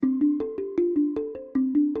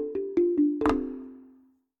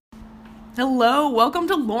Hello, welcome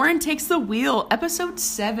to Lauren Takes the Wheel, episode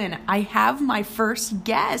 7. I have my first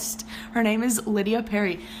guest. Her name is Lydia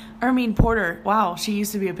Porter. Wow, she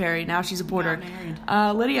used to be a Perry, now she's a Porter.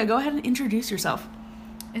 Married. Lydia, go ahead and introduce yourself.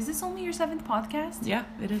 Is this only your 7th podcast? Yeah,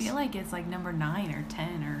 it is. I feel like it's like number 9 or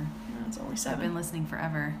 10 or... No, it's only 7. I've been listening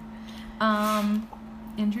forever.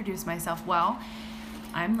 Introduce myself. Well,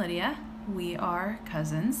 I'm Lydia. We are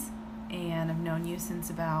cousins, and I've known you since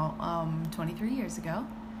about 23 years ago.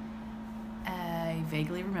 I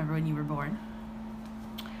vaguely remember when you were born.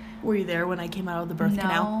 Were you there when I came out of the birth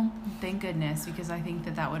canal? No, thank goodness, because I think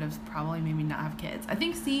that would have probably made me not have kids. I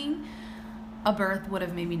think seeing a birth would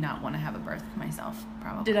have made me not want to have a birth myself,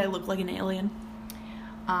 probably. Did I look like an alien?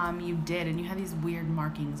 You did, and you had these weird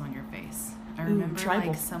markings on your face. I remember tribal.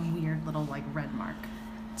 like some weird little like red mark.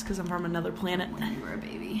 It's because I'm from another planet. When you were a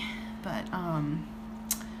baby. But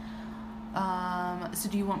so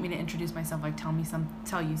do you want me to introduce myself, like tell you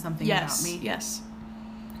something about me? Yes.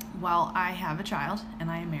 Well, I have a child and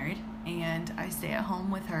I am married and I stay at home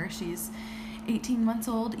with her. She's 18 months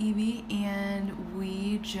old, Evie, and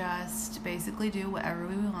we just basically do whatever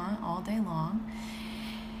we want all day long.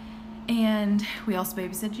 And we also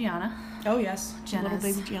babysit Gianna. Oh, yes. Jenna's,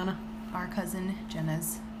 little baby Gianna. Our cousin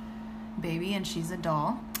Jenna's baby, and she's a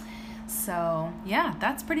doll. So, yeah,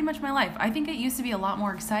 that's pretty much my life. I think it used to be a lot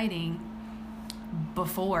more exciting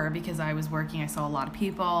before because I was working. I saw a lot of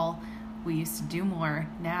people. We used to do more.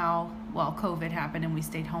 Now, well, COVID happened and we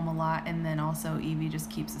stayed home a lot, and then also Evie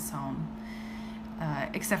just keeps us home.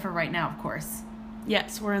 Except for right now, of course.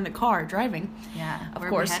 Yes, we're in the car driving. Yeah, of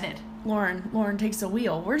where course. we headed? Lauren takes the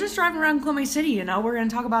wheel. We're just driving around Columbia City, We're going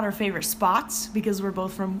to talk about our favorite spots because we're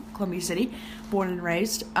both from Columbia City, born and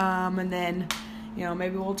raised. And then,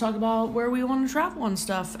 maybe we'll talk about where we want to travel and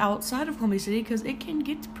stuff outside of Columbia City because it can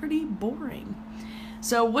get pretty boring.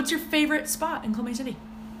 So, what's your favorite spot in Columbia City?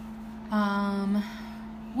 Well,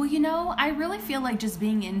 I really feel like just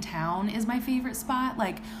being in town is my favorite spot.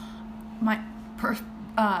 Like,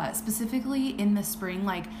 specifically in the spring,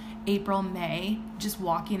 like April, May, just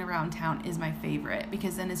walking around town is my favorite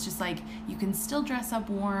because then it's just like you can still dress up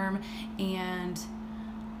warm and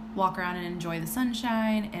walk around and enjoy the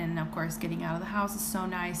sunshine, and of course getting out of the house is so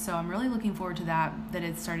nice. So I'm really looking forward to that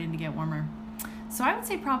it's starting to get warmer. So I would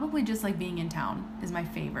say probably just like being in town is my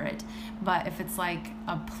favorite. But if it's like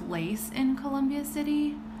a place in Columbia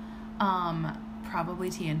City, probably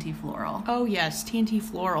TNT Floral. Oh yes, TNT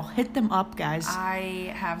Floral. Hit them up, guys.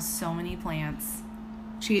 I have so many plants.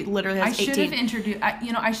 She literally has 18.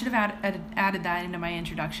 I should have added that into my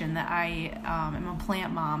introduction, that I am a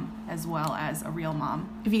plant mom as well as a real mom.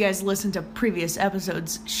 If you guys listen to previous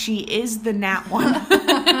episodes, she is the gnat one.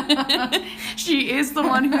 She is the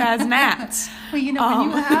one who has gnats. Well,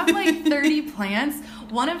 when you have like 30 plants,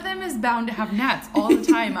 one of them is bound to have gnats all the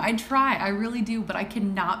time. I really do, but I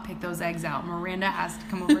cannot pick those eggs out. Miranda has to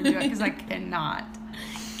come over and do it because I cannot.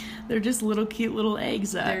 They're just little cute little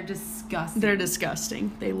eggs. They're disgusting. They're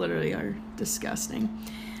disgusting. They literally are disgusting.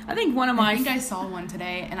 I think I saw one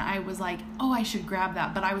today and I was like, oh, I should grab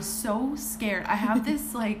that. But I was so scared. I have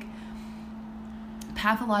this like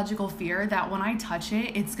pathological fear that when I touch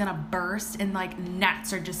it, it's going to burst and like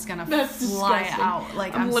gnats are just going to fly out.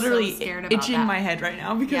 Like I'm literally so scared about itching that. My head right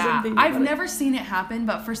now because I'm thinking I've never seen it happen,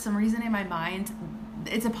 but for some reason in my mind,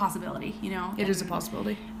 it's a possibility, It is a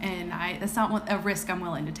possibility. And that's not a risk I'm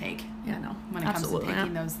willing to take. Yeah, no. When it comes to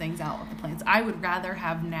picking those things out of the plants. I would rather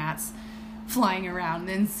have gnats flying around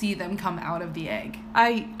than see them come out of the egg.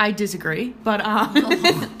 I disagree, but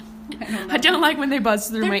I don't like when they buzz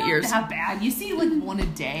through my ears. They're not that bad. You see like one a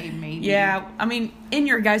day, maybe. Yeah, I mean, in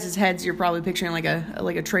your guys' heads, you're probably picturing like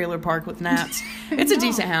a trailer park with gnats. It's a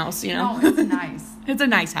decent house, No, it's nice. It's a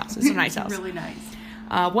nice house. It's a nice house. Really nice.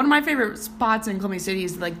 One of my favorite spots in Columbia City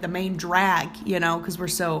is like the main drag, because we're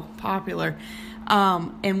so popular.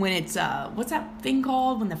 And when it's, what's that thing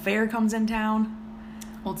called when the fair comes in town?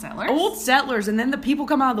 Old Settlers? Old Settlers, and then the people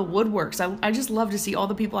come out of the woodworks. I just love to see all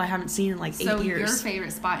the people I haven't seen in like 8 years. So your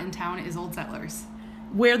favorite spot in town is Old Settlers?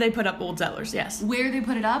 Where they put up Old Settlers, yes. Where they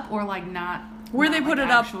put it up, or like not? Where not they put like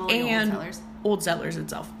it up and Old Settlers? Old Settlers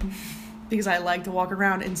itself. Because I like to walk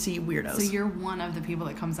around and see weirdos. So you're one of the people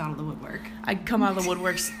that comes out of the woodwork. I come out of the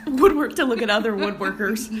woodwork to look at other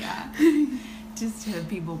woodworkers. Yeah. Just to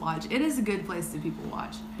people watch. It is a good place to people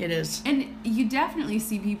watch. It is. And you definitely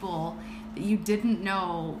see people that you didn't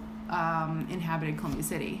know inhabited Columbia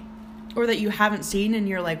City. Or that you haven't seen and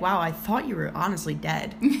you're like, wow, I thought you were honestly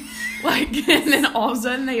dead. And then all of a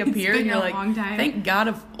sudden they appear and you're like, thank God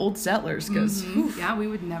of Old Settlers. Because yeah, we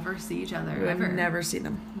would never see each other. We would never see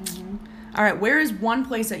them. Mm-hmm. All right, where is one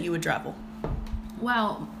place that you would travel?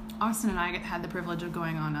 Well, Austin and I had the privilege of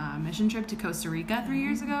going on a mission trip to Costa Rica 3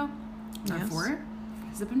 years ago. Or Yes. 4?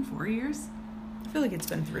 Has it been 4 years? I feel like it's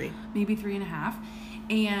been 3. Maybe 3.5.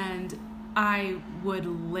 And I would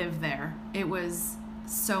live there. It was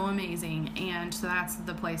so amazing. And so that's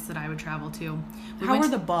the place that I would travel to. How were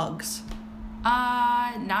the bugs?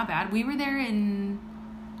 Not bad. We were there in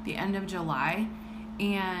the end of July.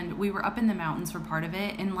 And we were up in the mountains for part of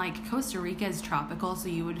it. And, like, Costa Rica is tropical, so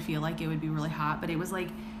you would feel like it would be really hot. But it was, like,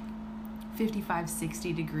 55,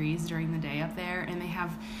 60 degrees during the day up there. And they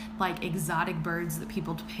have, like, exotic birds that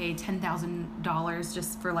people pay $10,000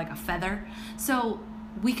 just for, like, a feather. So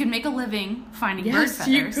we could make a living finding bird Yes,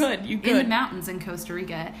 feathers. you could. In the mountains in Costa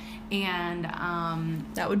Rica. And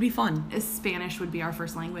that would be fun. Spanish would be our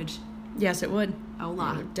first language. Yes, it would.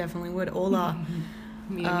 Hola. It definitely would. Hola.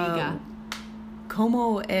 Mi amiga.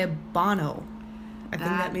 Como e bano. I think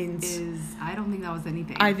that means... I don't think that was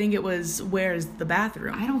anything. I think it was, where's the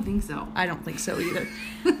bathroom? I don't think so. I don't think so either.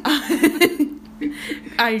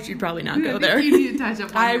 I should probably not go there. You need to touch up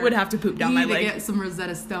on I your- would have to poop down my You need leg. to get some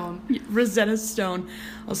Rosetta Stone. Rosetta Stone.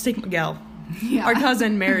 I'll stick Miguel. Yeah. Our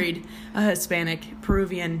cousin married a Hispanic,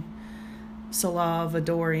 Peruvian,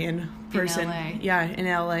 Salvadorian person. LA. Yeah, in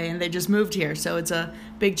LA, and they just moved here, so it's a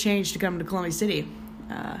big change to come to Columbia City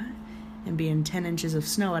and be in 10 inches of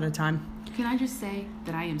snow at a time. Can I just say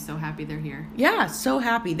that I am so happy they're here. Yeah, so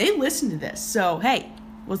happy. They listen to this, so hey,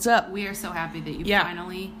 what's up? We are so happy that you Yeah.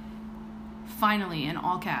 finally, in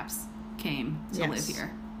all caps, came to Yes. live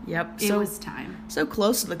here. Yep, It so was time. so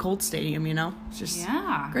close to the Colts Stadium, you know? It's just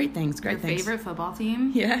Yeah. great things, Your great things. favorite football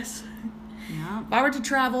team? Yes. Yeah. If I were to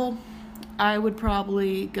travel, I would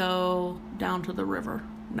probably go down to the river.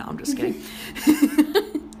 No, I'm just kidding.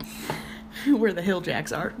 Where the Hill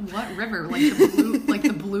Jacks are. What river? Like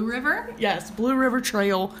the Blue River? Yes, Blue River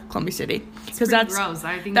Trail, Columbia City. Because Pretty that's gross.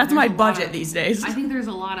 I think that's there's my a lot budget of- these days. I think there's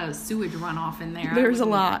a lot of sewage runoff in there. There's a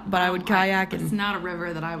wouldn't- lot, but I would kayak It's and not a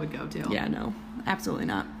river that I would go to. yeah, no, absolutely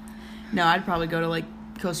not. No, I'd probably go to like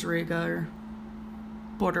Costa Rica or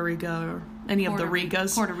Puerto Rico or any of the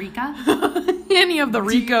Ricas. Puerto Rico? Any of the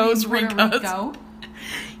Ricos, Puerto Ricas. Rico?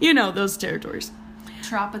 You know those territories.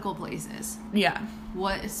 Tropical places. Yeah.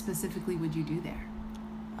 What specifically would you do there?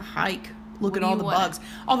 Hike. Look What at do all you the want? bugs.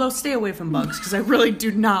 Although stay away from bugs because I really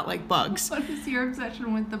do not like bugs. What is your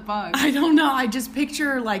obsession with the bugs? I don't know. I just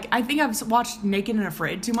picture like I think I've watched Naked and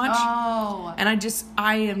Afraid too much, Oh. and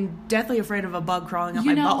I am deathly afraid of a bug crawling up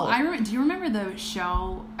You my know, butthole. do you remember the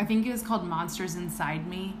show? I think it was called Monsters Inside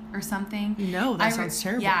Me or something. No, that sounds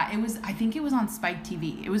terrible. Yeah, I think it was on Spike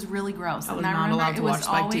TV. It was really gross. I was and not remember allowed to it was watch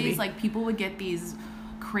Spike always TV. like people would get these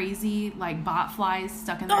crazy like bot flies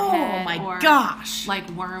stuck in their Oh head. my or, gosh. Like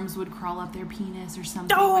worms would crawl up their penis or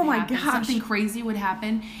something. Oh would my happen. gosh. Something crazy would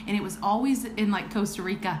happen, and it was always in like Costa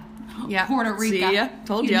Rica. Yeah, Puerto Rico. See ya?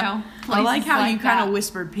 Told you ya. know, I like places how you kind that. of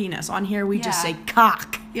whispered penis. On here, we just Yeah. say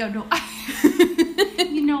cock. Yeah, no.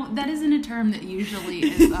 You know, that isn't a term that usually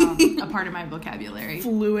is a part of my vocabulary.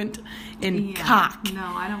 Fluent in Yeah. cock. No,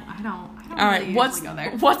 I don't All right, really what's usually go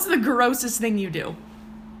there. what's the grossest thing you do?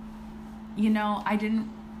 You know, I didn't.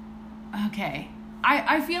 Okay,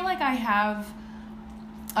 I feel like I have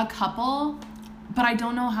a couple, but I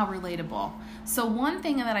don't know how relatable. So one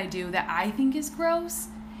thing that I do that I think is gross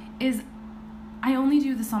is I only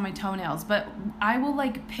do this on my toenails, but I will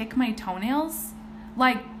like pick my toenails,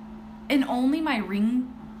 like, and only my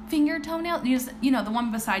ring finger toenail, you know, the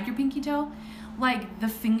one beside your pinky toe, like the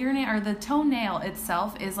fingernail or the toenail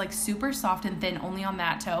itself is like super soft and thin only on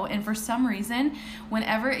that toe. And for some reason,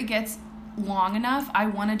 whenever it gets long enough, I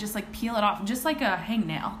want to just like peel it off, just like a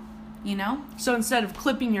hangnail, you know? So instead of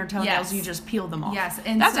clipping your toenails, Yes. you just peel them off. Yes,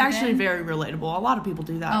 and that's so actually then- very relatable. A lot of people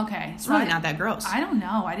do that. Okay. It's so really I- not that gross. I don't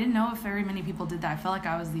know. I didn't know if very many people did that. I felt like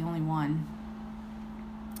I was the only one.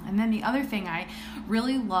 And then the other thing, I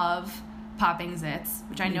really love popping zits,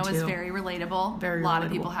 which I Me know is too. very relatable. Very A lot of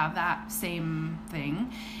relatable. people have that same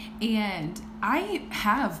thing. And I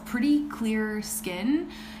have pretty clear skin.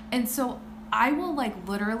 And so I will like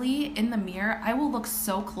literally in the mirror, I will look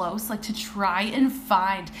so close like to try and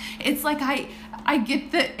find. It's like I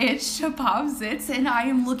get the itch to pop zits and I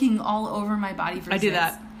am looking all over my body for I do zits.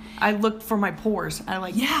 that. I look for my pores. I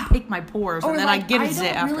like Yeah. pick my pores, and then I get a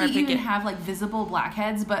zit after really I pick even it. have like visible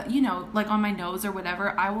blackheads, but you know, like on my nose or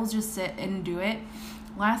whatever, I will just sit and do it.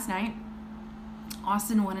 Last night,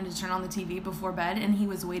 Austin wanted to turn on the TV before bed, and he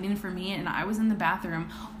was waiting for me, and I was in the bathroom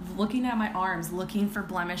looking at my arms, looking for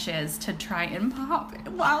blemishes to try and pop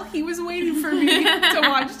while he was waiting for me to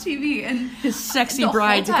watch TV. And His sexy the whole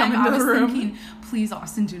bride to come time into I the was room. thinking, please,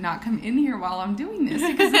 Austin, do not come in here while I'm doing this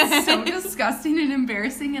because it's so disgusting and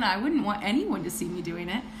embarrassing, and I wouldn't want anyone to see me doing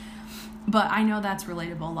it. But I know that's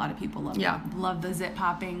relatable. A lot of people love the zit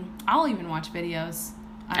popping. I'll even watch videos.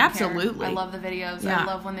 I don't Absolutely. care. I love the videos. Yeah. I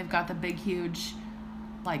love when they've got the big, huge,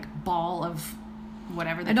 like, ball of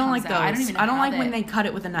whatever that I don't comes like those. out. I don't even know I don't like how when they cut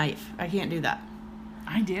it with a knife. I can't do that.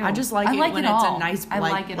 I do. I just like it when it's a nice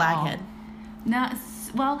blackhead. No,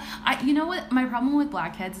 well, you know what? My problem with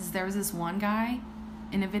blackheads is there was this one guy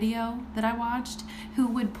in a video that I watched who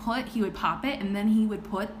he would pop it and then he would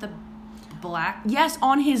put the black Yes,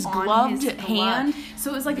 on his gloved hand.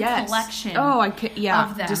 So it was like a collection. Oh,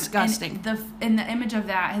 of them. disgusting. And the image of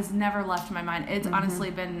that has never left my mind. It's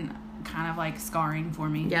honestly been kind of like scarring for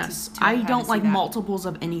me. Yes, to I have don't to see like that. multiples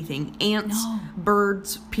of anything. Ants, No.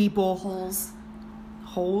 birds, people, Holes.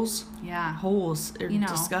 holes. Yeah. Holes are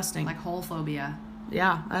disgusting. Like hole phobia.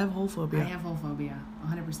 Yeah, I have hole phobia. I have hole phobia.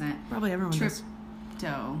 100%. Probably everyone does.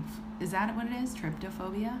 Is that what it is?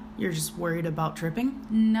 Tryptophobia? You're just worried about tripping?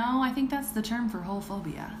 No, I think that's the term for hole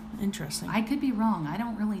phobia. Interesting. I could be wrong. I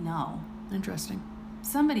don't really know. Interesting.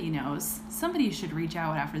 Somebody knows. Somebody should reach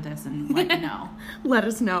out after this and let me know. Let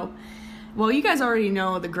us know. Well, you guys already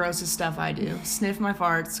know the grossest stuff I do. Sniff my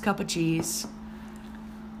farts, cup of cheese.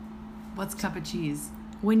 What's cup of cheese?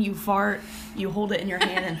 When you fart, you hold it in your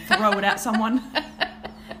hand and throw it at someone.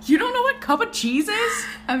 You don't know what cup of cheese is?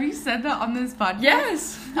 Have you said that on this podcast?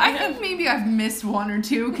 Yes. I think maybe I've missed one or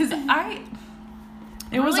two because I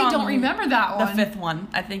was really on don't remember that the one. fifth one.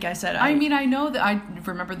 I think I said I mean, I know that I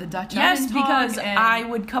remember the Dutch yes, oven talk because and I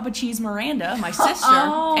would cup of cheese Miranda, my sister,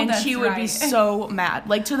 and that's she would be right. so mad.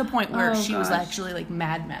 Like, to the point where Oh, she was gosh. actually, like,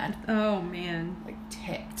 mad. Oh man. Like,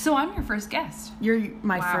 ticked. So I'm your first guest. You're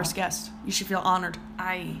my Wow. first guest. You should feel honored.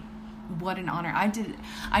 What an honor.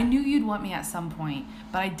 I knew you'd want me at some point,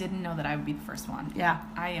 but I didn't know that I would be the first one. Yeah.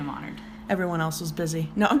 I am honored. Everyone else was busy.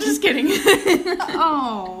 No, I'm just kidding.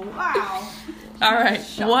 Oh, wow. All right.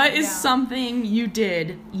 Shut What me is down. something you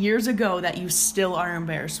did years ago that you still are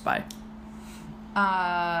embarrassed by?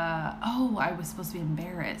 I was supposed to be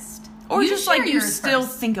embarrassed. Or You just share like you yours still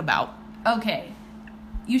first. think about? Okay.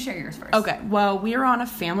 You share yours first. Okay, well, we were on a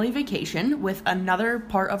family vacation with another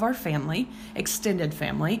part of our family, extended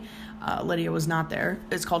family. Lydia was not there.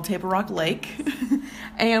 It's called Table Rock Lake.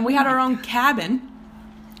 And we had our own cabin.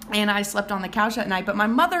 And I slept on the couch that night. But my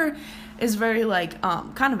mother is very, like,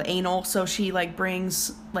 kind of anal. So she, like,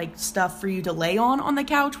 brings, like, stuff for you to lay on the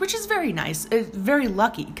couch, which is very nice. It's very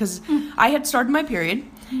lucky because I had started my period.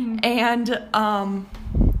 And,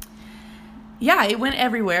 yeah, it went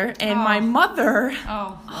everywhere, and my mother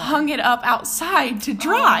hung it up outside to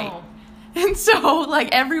dry. Oh. And so, like,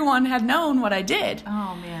 everyone had known what I did.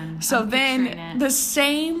 Oh, man. So I'm then picturing it. the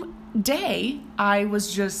same day, I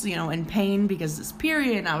was just, in pain because this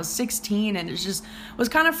period, and I was 16, and it just was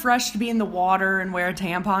kind of fresh to be in the water and wear a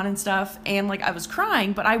tampon and stuff. And, like, I was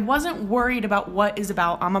crying, but I wasn't worried about what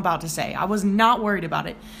I'm about to say. I was not worried about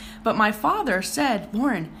it. But my father said,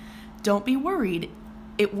 Lauren, don't be worried.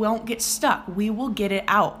 It won't get stuck. We will get it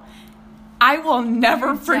out. I will never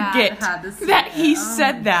Your dad forget had to say that he it. Oh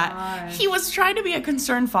said my that. gosh. He was trying to be a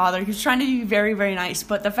concerned father. He was trying to be very, very nice.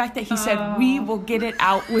 But the fact that he said, we will get it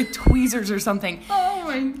out with tweezers or something. Oh,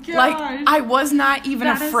 my gosh. Like, I was not even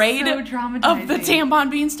That is afraid so of the traumatizing. tampon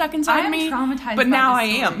being stuck inside I am me. traumatized But by now I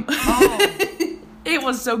this am. story. Oh. It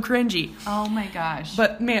was so cringy. Oh, my gosh.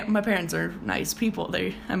 But man, my parents are nice people.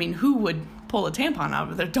 Who would pull a tampon out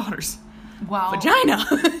of their daughter's vagina?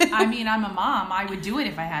 I mean, I'm a mom. I would do it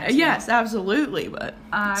if I had to. Yes, absolutely. But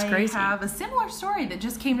it's crazy. I have a similar story that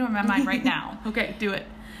just came to my mind right now. Okay, do it.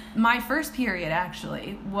 My first period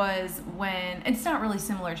actually was when, it's not really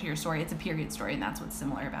similar to your story, it's a period story, and that's what's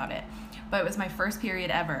similar about it. But it was my first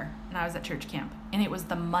period ever, and I was at church camp, and it was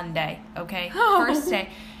the Monday, okay? Oh. First day.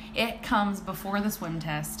 It comes before the swim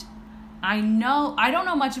test. I don't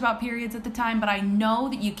know much about periods at the time, but I know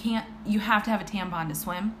that you have to have a tampon to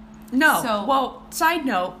swim. No. Well, side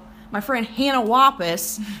note, my friend Hannah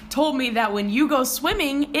Wappus told me that when you go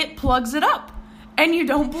swimming, it plugs it up, and you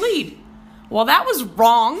don't bleed. Well, that was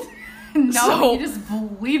wrong. No, you just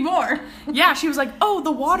bleed more. Yeah, she was like, "Oh,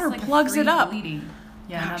 the water It's like a plugs it free up." Bleeding.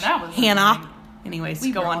 Yeah, Gosh, no, that was Hannah. amazing. Anyways,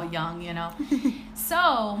 We go were on. all young,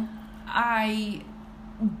 So I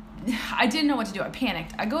didn't know what to do. I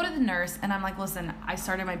panicked. I go to the nurse and I'm like, listen, I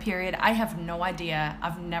started my period. I have no idea.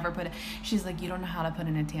 I've never put it. She's like, you don't know how to put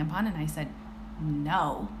in a tampon? And I said,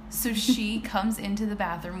 no. So she comes into the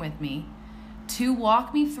bathroom with me to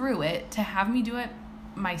walk me through it, to have me do it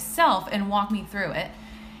myself and walk me through it.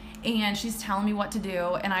 And she's telling me what to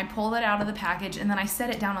do, and I pull it out of the package, and then I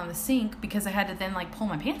set it down on the sink because I had to then pull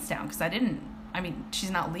my pants down because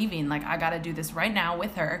she's not leaving. I got to do this right now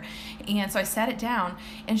with her. And so I set it down,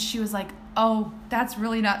 and she was like, oh, that's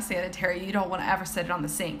really not sanitary. You don't want to ever set it on the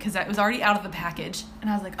sink, because it was already out of the package. And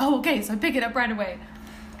I was like, oh, okay. So I pick it up right away.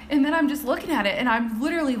 And then I'm just looking at it, and I'm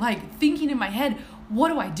literally like thinking in my head, what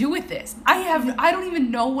do I do with this? I don't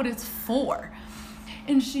even know what it's for.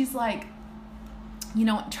 And she's like, you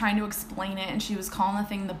know, trying to explain it, and she was calling the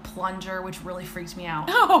thing the plunger, which really freaked me out.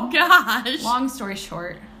 Oh, gosh. Long story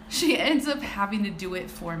short, she ends up having to do it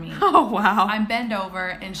for me. Oh, wow. I'm bent over,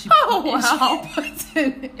 and she puts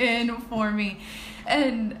it in for me.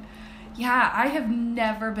 And, yeah, I have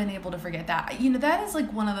never been able to forget that. You know, that is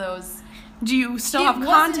like one of those... Do you still have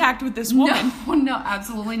contact with this woman? No,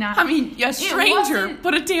 absolutely not. I mean, a stranger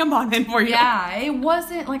put a tampon in for you. Yeah, it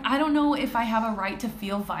wasn't, like, I don't know if I have a right to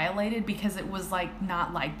feel violated, because it was, like,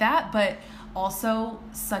 not like that, but also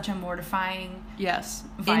such a mortifying, yes,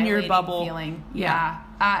 in your bubble feeling. Yeah.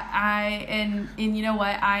 And you know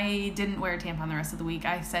what? I didn't wear a tampon the rest of the week.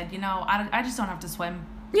 I said, you know, I just don't have to swim.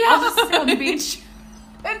 Yeah. I'll just sit on the beach.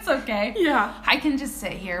 It's okay. Yeah. I can just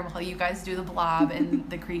sit here while you guys do the blob and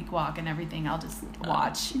the creek walk and everything. I'll just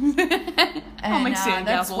watch. I'll make sandcastles.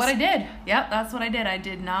 That's what I did. Yep, that's what I did. I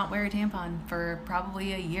did not wear a tampon for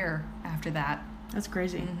probably a year after that. That's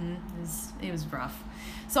crazy. Mm-hmm. It was rough.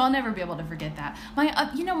 So I'll never be able to forget that. My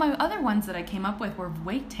other ones that I came up with were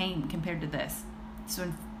way tame compared to this. So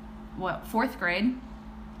in, 4th grade,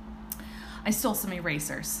 I stole some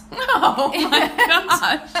erasers. Oh my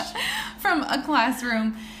gosh. From a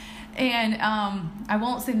classroom. And I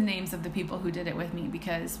won't say the names of the people who did it with me,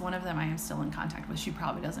 because one of them I am still in contact with. She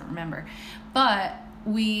probably doesn't remember. But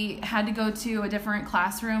we had to go to a different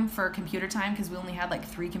classroom for computer time, because we only had like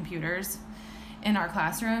 3 computers in our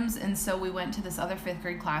classrooms. And so we went to this other 5th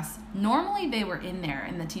grade class. Normally they were in there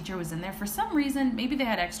and the teacher was in there. For some reason, maybe they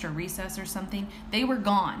had extra recess or something, they were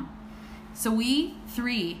gone. So we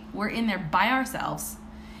 3 were in there by ourselves,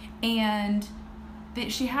 and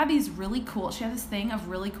she had this thing of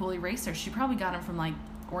really cool erasers. She probably got them from like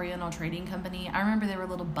Oriental Trading Company. I remember they were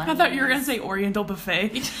little bunnies. I thought you were going to say Oriental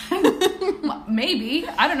Buffet. Maybe.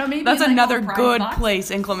 I don't know. Maybe that's another like good place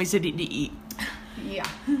in Columbia City to eat. Yeah.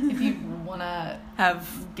 If you want to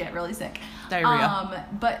get really sick. Diarrhea.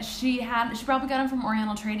 But she probably got them from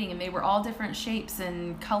Oriental Trading, and they were all different shapes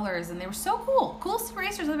and colors, and they were so cool. Coolest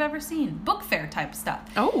erasers I've ever seen. Book fair type stuff.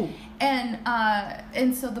 Oh.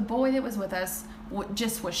 And so the boy that was with us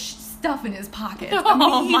just was stuffing his pockets.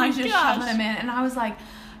 Oh, he my was just gosh. shoving them in, and I was like,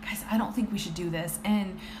 guys, I don't think we should do this.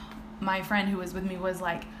 And my friend who was with me was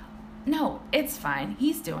like, no, it's fine.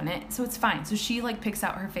 He's doing it, so it's fine. So she like picks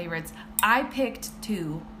out her favorites. I picked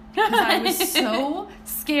 2 because I was so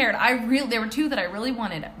scared. There were 2 that I really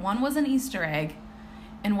wanted. One was an Easter egg,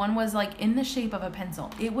 and one was like in the shape of a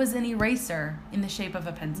pencil. It was an eraser in the shape of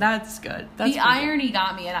a pencil. That's good. That's the irony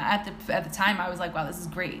got me, and at the time I was like, wow, this is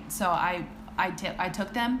great. So I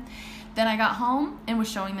took them. Then I got home and was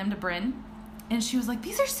showing them to Bryn. And she was like,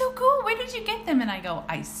 these are so cool. Where did you get them? And I go,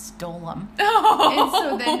 I stole them. Oh. And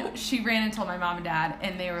so then she ran and told my mom and dad.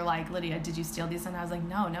 And they were like, Lydia, did you steal these? And I was like,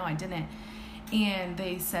 no, I didn't. And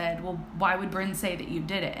they said, well, why would Bryn say that you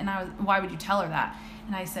did it? And why would you tell her that?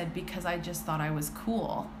 And I said, because I just thought I was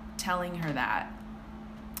cool telling her that.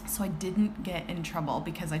 So I didn't get in trouble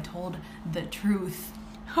because I told the truth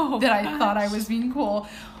that I thought I was being cool.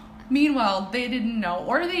 Meanwhile, they didn't know.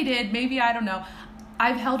 Or they did. Maybe, I don't know.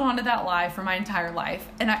 I've held on to that lie for my entire life.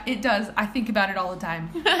 And I think about it all the time.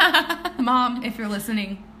 Mom, if you're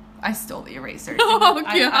listening, I stole the erasers. Oh,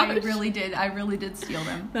 gosh. I really did steal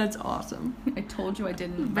them. That's awesome. I told you I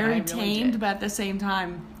didn't. Very but I really tamed, did. but at the same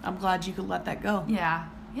time, I'm glad you could let that go. Yeah.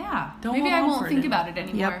 Don't Maybe hold I on won't for think it. about it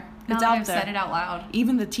anymore. Yep. Now It's that out I've there. said it out loud.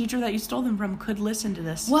 Even the teacher that you stole them from could listen to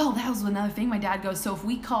this. Well, that was another thing. My dad goes, so if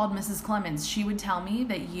we called Mrs. Clemens, she would tell me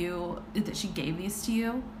that she gave these to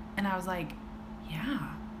you. And I was like,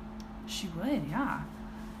 yeah, she would, yeah.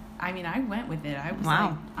 I mean, I went with it. I was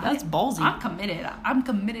wow, like, that's ballsy. I'm committed. I'm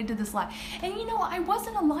committed to this lie. And I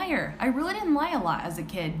wasn't a liar. I really didn't lie a lot as a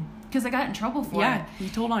kid because I got in trouble for it. Yeah, you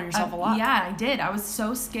told on yourself a lot. Yeah, I did. I was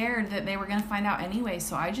so scared that they were going to find out anyway,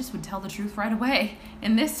 so I just would tell the truth right away.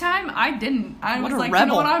 And this time, I didn't. I What was a like, rebel.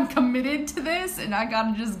 you know what? I'm committed to this, and I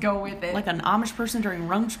got to just go with it. Like an Amish person during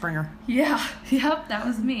Rumspringer. Yeah. Yep, that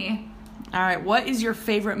was me. All right, what is your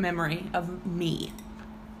favorite memory of me,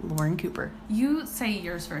 Lauren Cooper? You say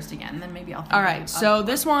yours first again, then maybe I'll think All of right, so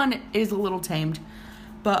this one is a little tamed,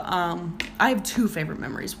 but I have 2 favorite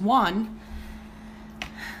memories. One,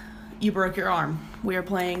 you broke your arm. We were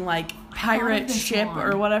playing like pirate this ship one.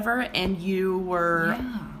 or whatever, and you were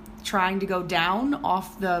Yeah. trying to go down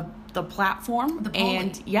off the platform. The pulley.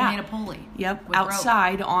 And yeah, You made a pulley. Yep, with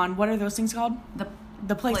outside on, what are those things called? rope.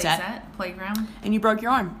 the playground. And you broke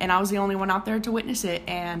your arm. And I was the only one out there to witness it.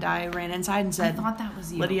 And I ran inside and said, I thought that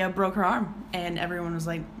was you. Lydia broke her arm. And everyone was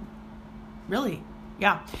like, really?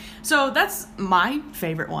 Yeah. So that's my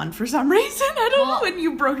favorite one for some reason. I don't know when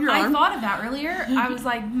you broke your arm. I thought of that earlier. I was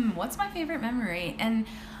like, what's my favorite memory? And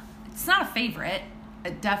it's not a favorite,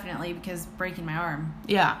 definitely, because breaking my arm.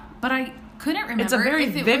 Yeah. But I couldn't remember it's a very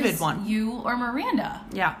if it vivid was one. You or Miranda.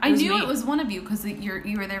 Yeah. I knew it was one of you because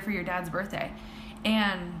you were there for your dad's birthday.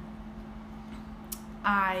 And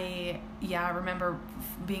I remember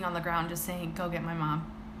being on the ground just saying, go get my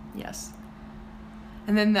mom. Yes.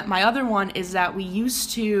 And then my other one is that we used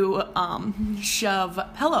to shove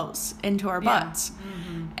pillows into our butts.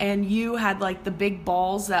 Mm-hmm. And you had, like, the big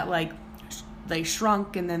balls that, like, they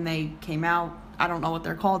shrunk and then they came out. I don't know what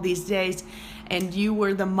they're called these days. And you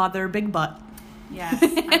were the mother big butt. Yes,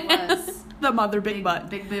 I was. The mother big butt.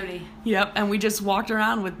 Big booty. Yep, and we just walked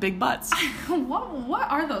around with big butts. What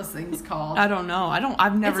are those things called? I don't know.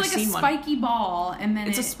 I've never seen one. It's like a spiky ball, and then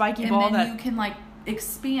it's a spiky ball and then that you can, like,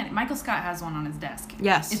 expand. Michael Scott has one on his desk.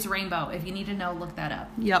 Yes. It's rainbow. If you need to know, look that up.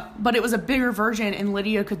 Yep. But it was a bigger version, and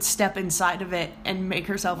Lydia could step inside of it and make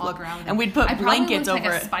herself walk look around with and it. we'd put blankets over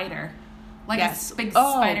like it. A spider. Like yes. a big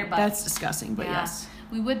spider butt. That's disgusting, but yes.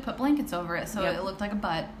 We would put blankets over it so it looked like a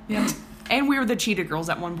butt. Yep. And we were the cheetah girls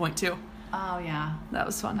at one point too. Oh yeah. That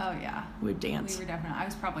was fun. Oh yeah. We'd dance. We were definitely. I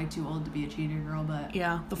was probably too old to be a cheetah girl, but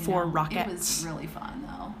yeah, the 4 rockets. It was really fun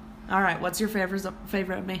though. All right, what's your favorite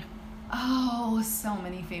of me? Oh, so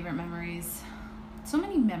many favorite memories. So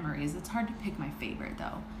many memories. It's hard to pick my favorite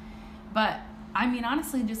though. But I mean,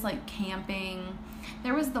 honestly, just like camping.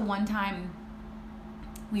 There was the one time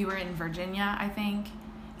we were in Virginia, I think.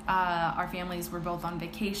 Our families were both on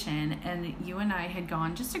vacation, and you and I had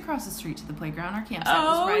gone just across the street to the playground. Our campsite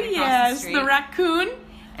was right across the street. The raccoon.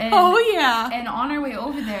 And, And on our way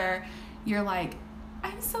over there, you're like,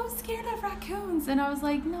 I'm so scared of raccoons. And I was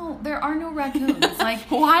like, no, there are no raccoons. Like,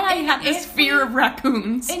 why I have this fear of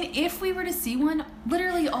raccoons. And if we were to see one,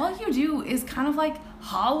 literally all you do is kind of like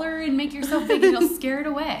holler and make yourself think you'll scare it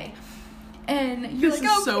away. And you're this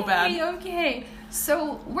like, is so bad. Okay.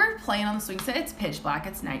 So we're playing on the swing set. It's pitch black.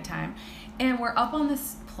 It's nighttime. And we're up on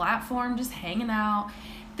this platform just hanging out.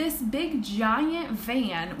 This big giant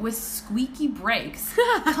van with squeaky brakes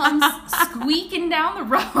comes squeaking down the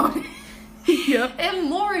road. Yep. And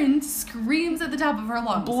Lauren screams at the top of her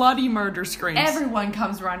lungs. Bloody murder screams. Everyone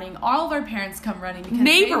comes running. All of our parents come running because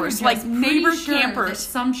neighbors, like neighbor campers. That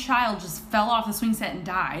some child just fell off the swing set and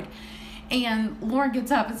died. And Lauren gets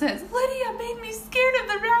up and says, Lydia made me scared of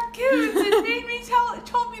the raccoons and made me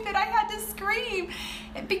told me that I had to scream.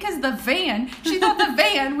 Because the van, she thought the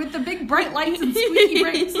van with the big bright lights and squeaky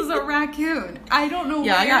brakes was a raccoon. I don't know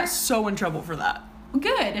I got so in trouble for that.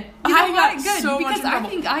 Good. I got good, so because much in trouble. I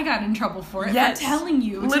think I got in trouble for it. For telling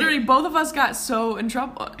you. Literally, both of us got so in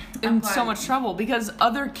trouble, so much trouble because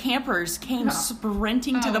other campers came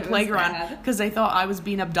sprinting to the playground because they thought I was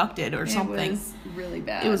being abducted or something. It was really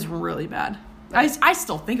bad. It was really bad. I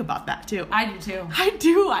still think about that too. I do too. I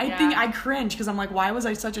do. I think I cringe because I'm like, why was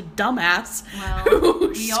I such a dumbass? Well,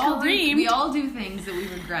 we all do things that we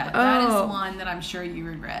regret. That is one that I'm sure you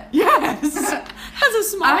regret. Yes. As a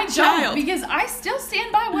small child. Because I still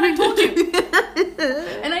stand by what I told you.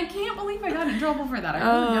 And I can't believe I got in trouble for that. I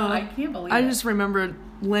really don't. I can't believe it. I just remember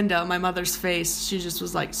Linda, my mother's face. She just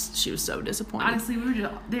was like, she was so disappointed. Honestly,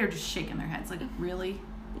 they were just shaking their heads like, really?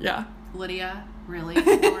 Yeah. Lydia, really?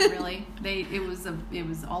 Lauren, really? It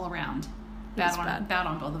was all around. Bad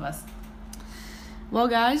on both of us. Well,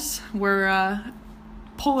 guys, we're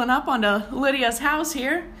pulling up onto Lydia's house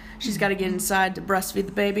here. She's got to get inside to breastfeed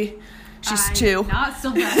the baby. She's 2. Not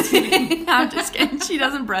still breastfeeding. I'm just kidding. She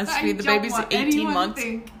doesn't breastfeed. The baby's 18 months.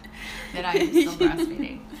 Think that I'm still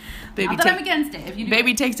breastfeeding. Baby Not that I'm against it. If you do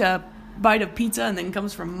baby takes a bite of pizza and then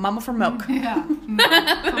comes from Mama for milk. Yeah. Oh my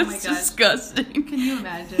That's gosh. disgusting. Can you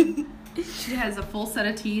imagine? She has a full set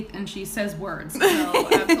of teeth and she says words. So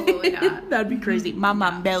absolutely not. That'd be crazy.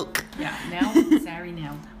 Mama milk. Yeah. No. Sorry.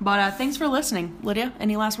 No. But thanks for listening, Lydia.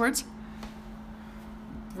 Any last words?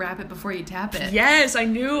 Wrap it before you tap it. Yes, I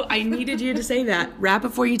knew I needed you to say that. Wrap it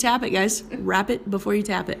before you tap it, guys. Wrap it before you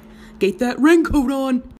tap it. Get that raincoat on.